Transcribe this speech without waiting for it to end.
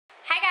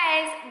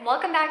Hi guys,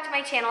 welcome back to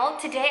my channel.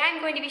 Today I'm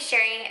going to be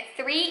sharing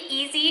 3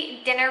 easy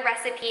dinner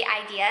recipe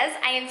ideas.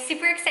 I am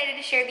super excited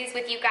to share these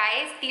with you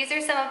guys. These are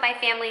some of my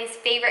family's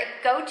favorite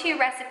go-to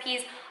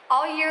recipes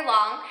all year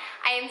long.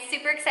 I am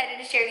super excited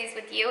to share these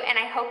with you, and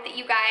I hope that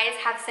you guys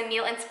have some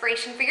meal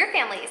inspiration for your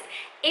families.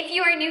 If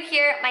you are new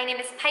here, my name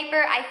is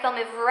Piper. I film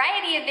a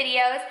variety of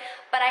videos,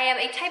 but I am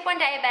a type 1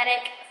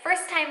 diabetic,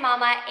 first-time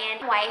mama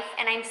and wife,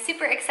 and I'm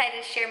super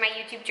excited to share my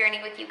YouTube journey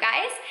with you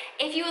guys.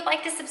 If you would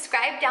like to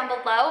subscribe down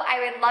below, I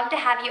would love to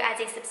have you as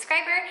a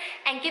subscriber,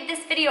 and give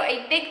this video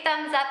a big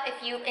thumbs up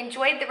if you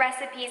enjoyed the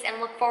recipes and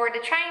look forward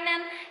to trying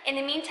them. In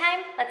the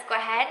meantime, let's go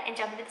ahead and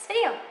jump into this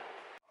video.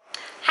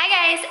 Hi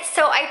guys,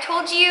 so I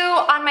told you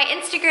on my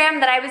Instagram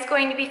that I was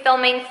going to be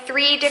filming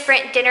 3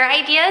 different dinner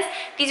ideas.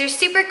 These are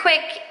super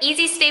quick,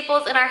 easy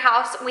staples in our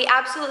house. We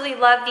absolutely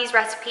love these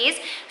recipes.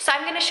 So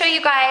I'm going to show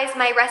you guys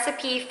my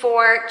recipe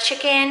for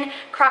chicken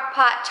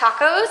crock-pot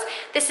tacos.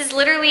 This is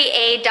literally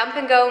a dump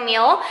and go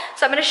meal.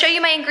 So I'm going to show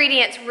you my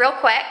ingredients real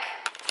quick.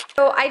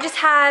 So I just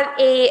have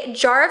a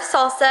jar of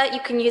salsa. You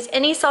can use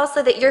any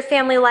salsa that your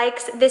family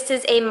likes. This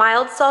is a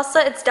mild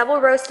salsa. It's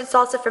double roasted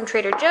salsa from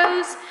Trader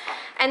Joe's.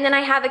 And then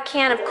I have a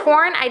can of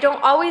corn. I don't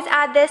always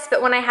add this,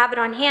 but when I have it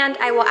on hand,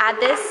 I will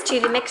add this to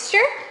the mixture.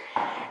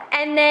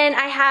 And then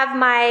I have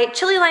my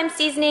chili lime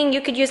seasoning.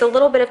 You could use a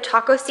little bit of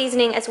taco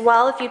seasoning as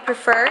well if you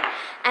prefer.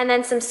 And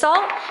then some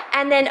salt.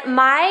 And then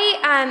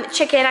my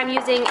chicken I'm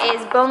using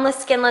is boneless,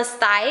 skinless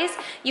thighs.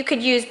 You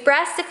could use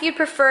breasts if you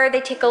prefer. They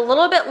take a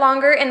little bit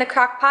longer in the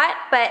crock pot,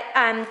 but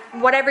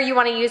whatever you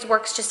want to use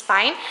works just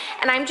fine.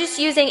 And I'm just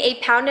using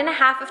 1.5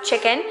 pounds of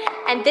chicken.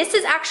 And this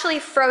is actually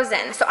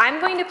frozen. So I'm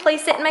going to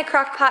place it in my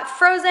crock pot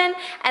frozen,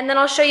 and then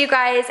I'll show you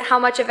guys how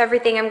much of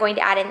everything I'm going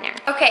to add in there.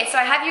 Okay, so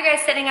I have you guys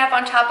sitting up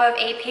on top of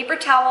a paper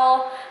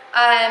towel,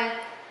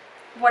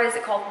 what is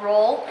it called,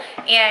 roll,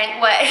 and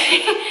what,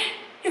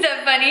 is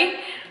that funny?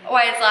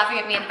 Why it's laughing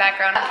at me in the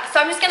background. So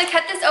I'm just gonna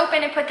cut this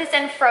open and put this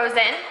in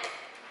frozen.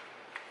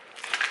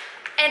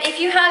 And if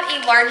you have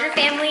a larger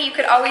family, you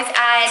could always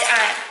add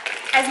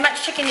as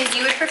much chicken as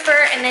you would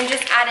prefer, and then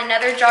just add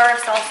another jar of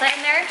salsa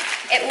in there.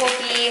 It will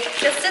be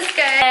just as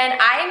good. And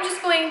I am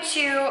just going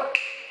to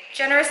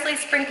generously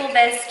sprinkle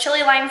this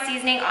chili lime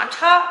seasoning on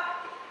top.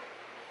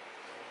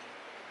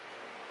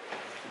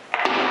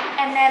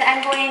 And then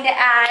I'm going to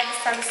add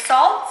some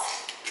salt.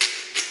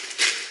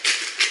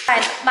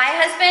 My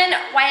husband,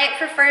 Wyatt,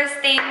 prefers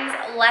things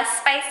less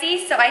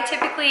spicy, so I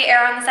typically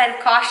err on the side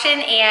of caution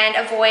and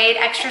avoid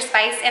extra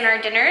spice in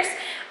our dinners.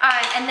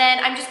 And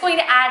then I'm just going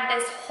to add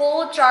this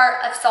whole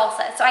jar of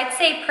salsa. So I'd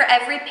say per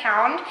every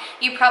pound,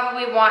 you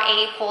probably want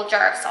a whole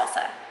jar of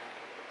salsa.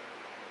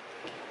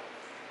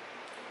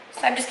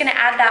 So I'm just gonna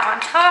add that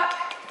on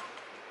top.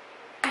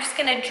 I'm just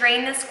gonna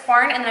drain this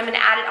corn, and then I'm gonna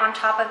add it on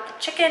top of the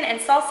chicken and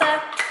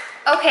salsa.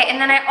 Okay,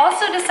 and then I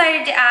also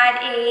decided to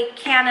add a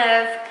can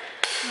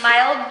of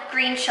mild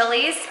green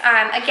chilies.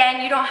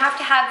 Again, you don't have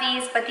to have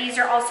these, but these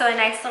are also a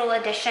nice little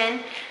addition.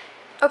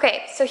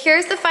 Okay, so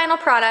here's the final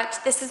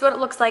product. This is what it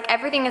looks like.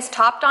 Everything is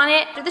topped on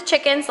it. For the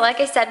chicken, so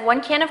like I said,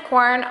 1 can of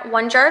corn,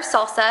 1 jar of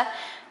salsa,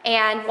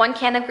 and 1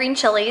 can of green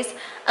chilies,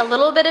 a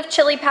little bit of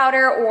chili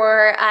powder,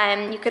 or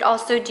you could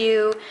also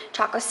do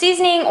taco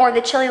seasoning or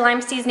the chili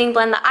lime seasoning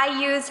blend that I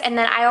used, and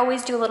then I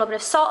always do a little bit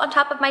of salt on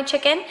top of my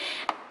chicken.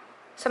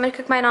 So I'm gonna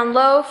cook mine on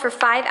low for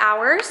 5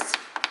 hours.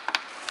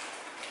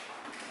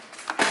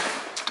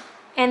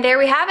 And there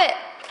we have it.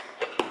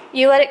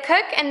 You let it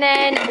cook, and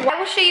then I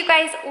will show you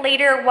guys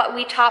later what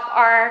we top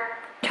our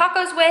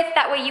tacos with.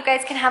 That way you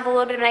guys can have a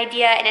little bit of an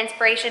idea and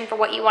inspiration for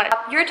what you want to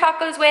top your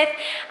tacos with.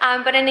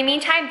 But in the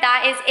meantime,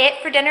 that is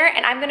it for dinner,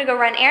 and I'm gonna go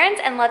run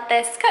errands and let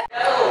this cook.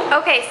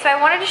 Okay, so I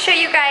wanted to show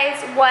you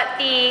guys what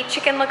the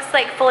chicken looks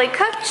like fully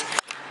cooked.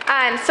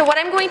 So what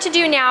I'm going to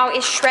do now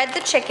is shred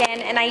the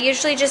chicken, and I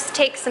usually just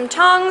take some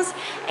tongs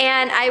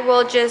and I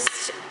will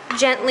just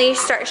gently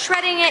start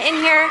shredding it in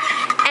here,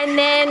 and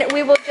then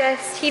we will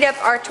just heat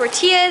up our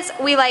tortillas.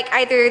 We like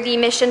either the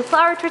Mission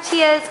flour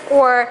tortillas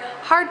or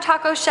hard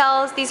taco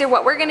shells. These are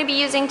what we're going to be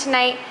using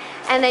tonight,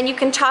 and then you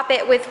can top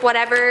it with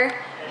whatever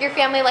your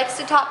family likes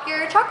to top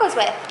your tacos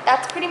with.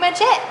 That's pretty much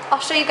it. I'll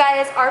show you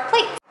guys our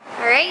plates.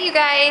 Alright you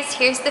guys,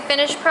 here's the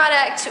finished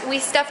product. We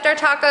stuffed our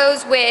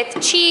tacos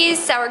with cheese,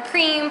 sour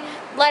cream,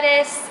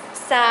 lettuce,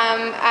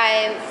 some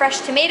fresh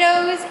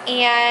tomatoes,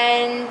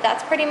 and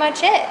that's pretty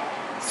much it.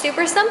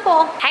 Super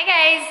simple. Hi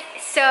guys,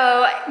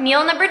 so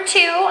meal number 2,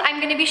 I'm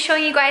going to be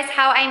showing you guys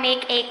how I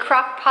make a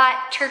crock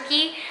pot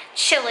turkey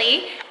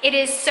chili. It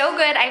is so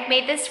good. I've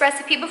made this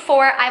recipe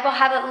before. I will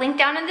have it linked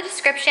down in the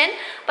description,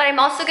 but I'm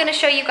also going to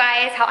show you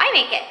guys how I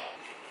make it.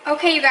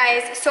 Okay you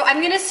guys, so I'm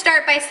going to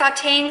start by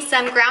sauteing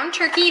some ground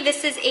turkey.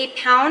 This is 1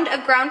 pound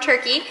of ground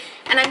turkey,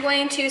 and I'm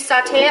going to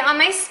saute it on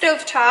my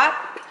stovetop.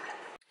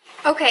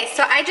 Okay,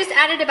 so I just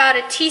added about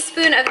 1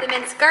 teaspoon of the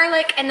minced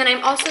garlic, and then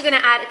I'm also going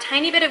to add a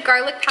tiny bit of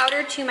garlic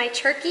powder to my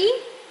turkey.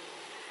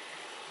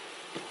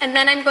 And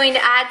then I'm going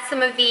to add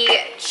some of the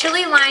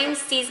chili lime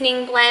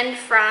seasoning blend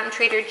from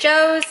Trader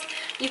Joe's.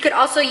 You could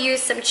also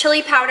use some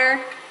chili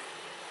powder.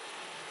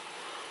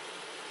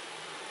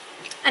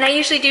 and I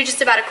usually do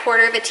just about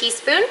 1/4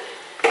 teaspoon.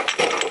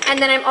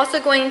 And then I'm also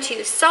going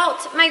to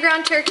salt my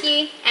ground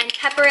turkey and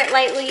pepper it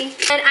lightly.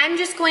 And I'm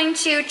just going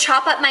to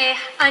chop up my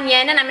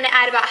onion, and I'm going to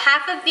add about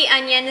half of the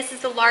onion, this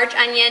is a large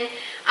onion,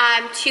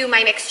 to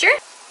my mixture.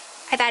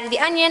 I've added the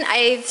onion,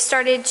 I've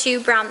started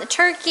to brown the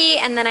turkey,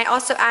 and then I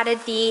also added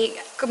the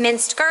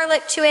minced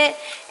garlic to it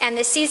and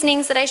the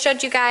seasonings that I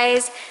showed you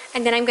guys.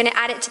 And then I'm going to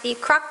add it to the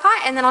crock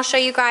pot, and then I'll show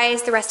you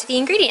guys the rest of the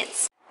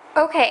ingredients.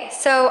 Okay,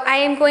 so I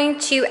am going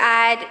to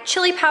add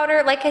chili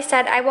powder. Like I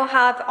said, I will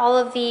have all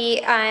of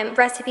the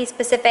recipe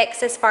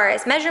specifics as far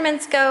as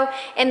measurements go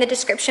in the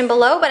description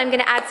below, but I'm going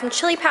to add some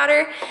chili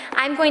powder.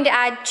 I'm going to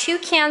add 2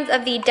 cans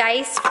of the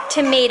diced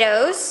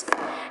tomatoes,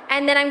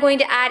 and then I'm going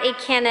to add a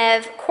can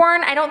of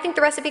corn. I don't think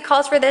the recipe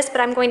calls for this, but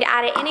I'm going to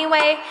add it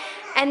anyway.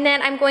 And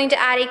then I'm going to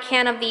add a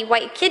can of the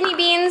white kidney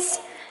beans,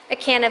 a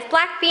can of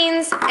black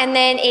beans, and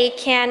then a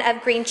can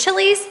of green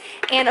chilies,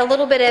 and a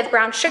little bit of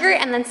brown sugar,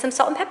 and then some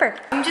salt and pepper.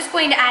 I'm just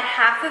going to add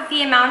half of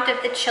the amount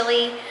of the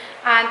chili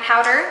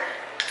powder.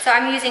 So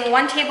I'm using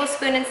 1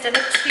 tablespoon instead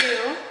of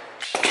 2.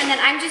 And then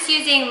I'm just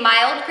using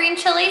mild green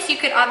chilies. You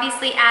could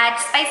obviously add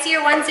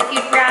spicier ones if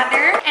you'd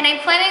rather. And I'm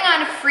planning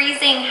on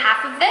freezing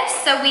half of this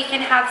so we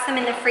can have some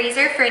in the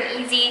freezer for an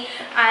easy,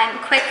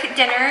 quick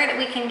dinner that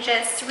we can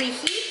just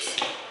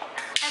reheat.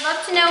 I'd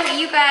love to know what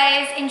you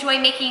guys enjoy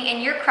making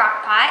in your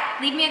crock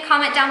pot. Leave me a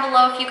comment down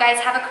below if you guys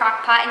have a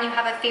crock pot and you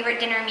have a favorite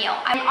dinner meal.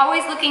 I'm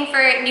always looking for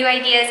new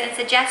ideas and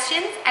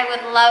suggestions. I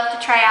would love to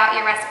try out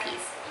your recipes.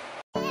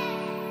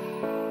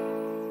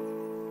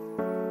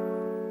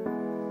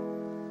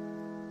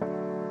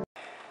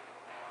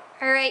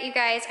 Alright you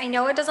guys, I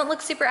know it doesn't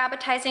look super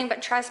appetizing,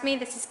 but trust me,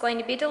 this is going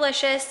to be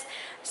delicious.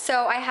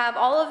 So I have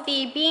all of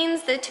the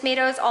beans, the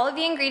tomatoes, all of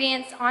the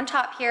ingredients on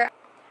top here.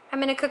 I'm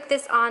going to cook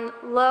this on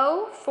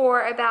low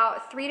for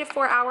about 3 to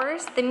 4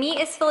 hours. The meat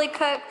is fully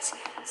cooked,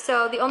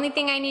 so the only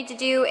thing I need to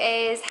do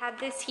is have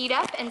this heat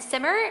up and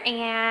simmer,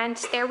 and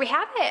there we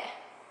have it.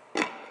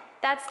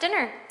 That's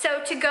dinner.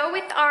 So to go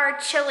with our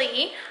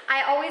chili,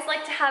 I always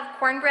like to have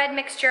cornbread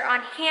mixture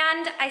on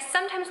hand. I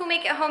sometimes will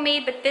make it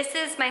homemade, but this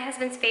is my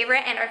husband's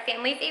favorite and our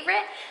family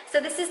favorite.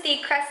 So this is the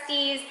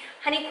Krusteaz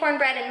honey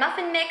cornbread and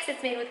muffin mix.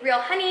 It's made with real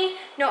honey,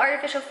 no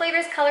artificial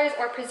flavors, colors,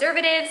 or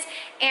preservatives.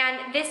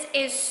 And this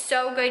is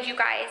so good, you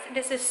guys.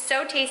 This is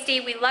so tasty.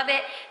 We love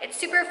it. It's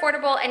super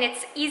affordable, and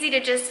it's easy to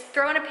just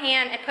throw in a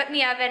pan and put in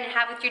the oven and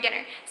have with your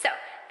dinner. So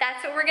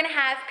that's what we're gonna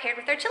have paired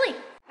with our chili.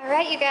 All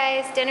right, you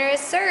guys, dinner is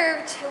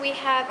served. We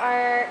have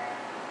our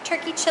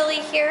turkey chili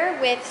here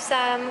with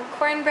some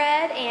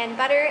cornbread and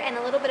butter and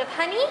a little bit of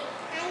honey.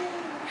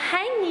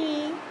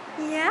 Honey,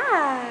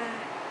 yeah.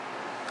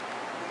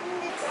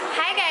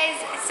 Hi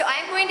guys, so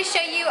I'm going to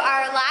show you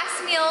our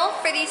last meal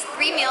for these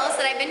 3 meals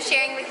that I've been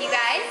sharing with you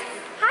guys.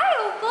 Hi,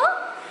 Opal.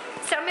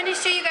 So I'm going to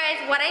show you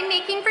guys what I'm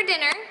making for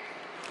dinner.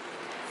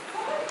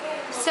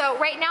 So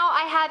right now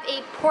I have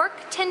a pork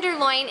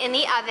tenderloin in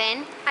the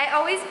oven. I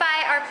always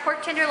buy our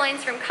pork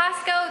tenderloins from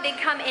Costco. They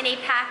come in a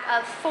pack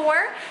of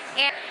 4.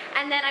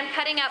 And then I'm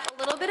cutting up a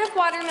little bit of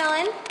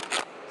watermelon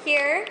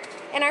here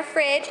in our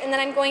fridge. And then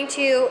I'm going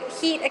to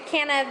heat a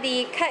can of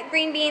the cut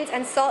green beans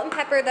and salt and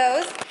pepper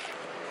those.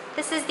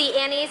 This is the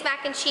Annie's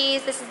mac and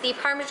cheese. This is the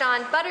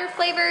Parmesan butter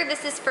flavor.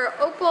 This is for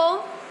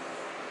Opal.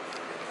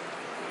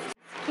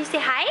 Can you say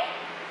hi?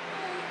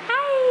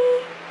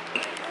 Hi.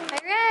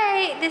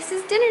 Alright, this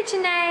is dinner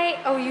tonight.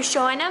 Oh, you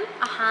showing them?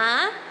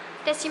 Uh-huh.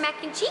 That's your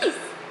mac and cheese.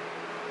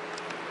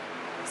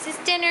 This is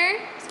dinner.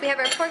 So we have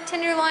our pork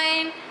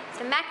tenderloin,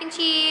 some mac and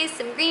cheese,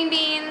 some green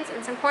beans,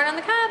 and some corn on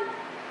the cob.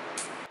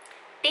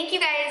 Thank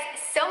you guys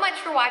so much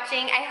for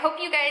watching. I hope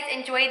you guys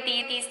enjoyed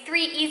these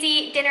 3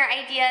 easy dinner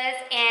ideas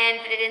and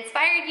that it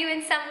inspired you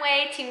in some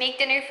way to make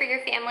dinner for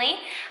your family.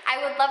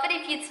 I would love it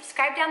if you'd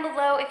subscribe down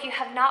below if you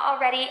have not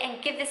already,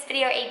 and give this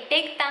video a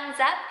big thumbs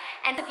up.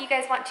 And if you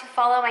guys want to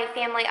follow my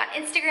family on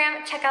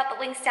Instagram, check out the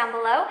links down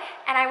below,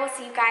 and I will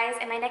see you guys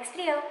in my next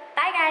video.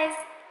 Bye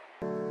guys!